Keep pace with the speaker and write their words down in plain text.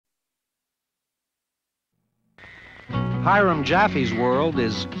Hiram Jaffe's world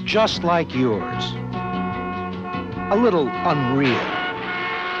is just like yours. A little unreal.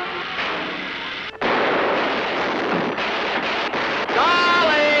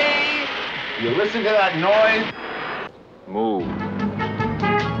 Dolly! You listen to that noise? Move.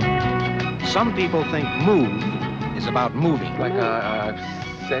 Some people think move is about moving. Like I'm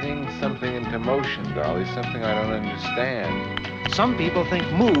setting something into motion, Dolly, something I don't understand. Some people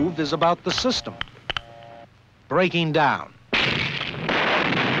think move is about the system. Breaking down.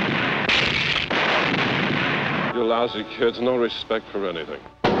 You lousy kids, no respect for anything.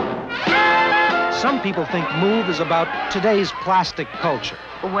 Some people think move is about today's plastic culture.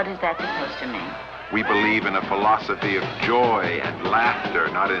 What is that supposed to mean? We believe in a philosophy of joy and laughter,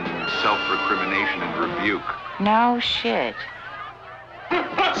 not in self-recrimination and rebuke. No shit.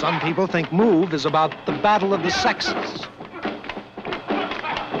 Some people think move is about the battle of the sexes.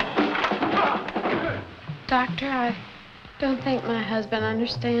 Doctor, I don't think my husband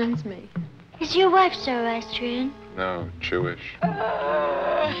understands me. Is your wife Zoroastrian? No, Jewish.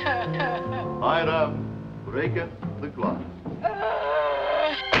 Ida, break it the glass.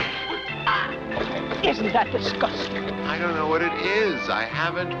 Isn't that disgusting? I don't know what it is. I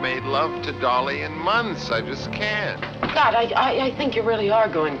haven't made love to Dolly in months. I just can't. God, I think you really are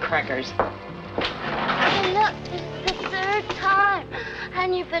going crackers. Hey, look, this is the third time.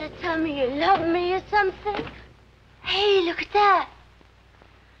 And you better tell me you love me or something. Hey, look at that.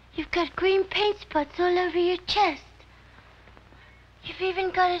 You've got green paint spots all over your chest. You've even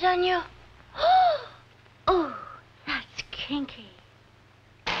got it on your... Oh, that's kinky.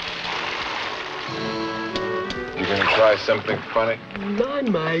 You gonna try something funny? I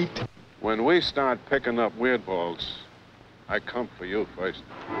might. When we start picking up weird balls, I come for you first.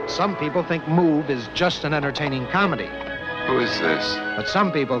 Some people think move is just an entertaining comedy. Who is this? But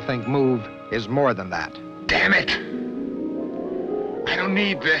some people think move is more than that. Damn it! I don't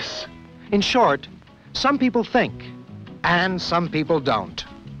need this. In short, some people think, and some people don't.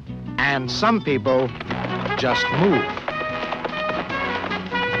 And some people just move.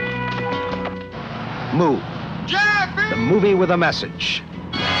 Move. Jaffee! The movie with a message.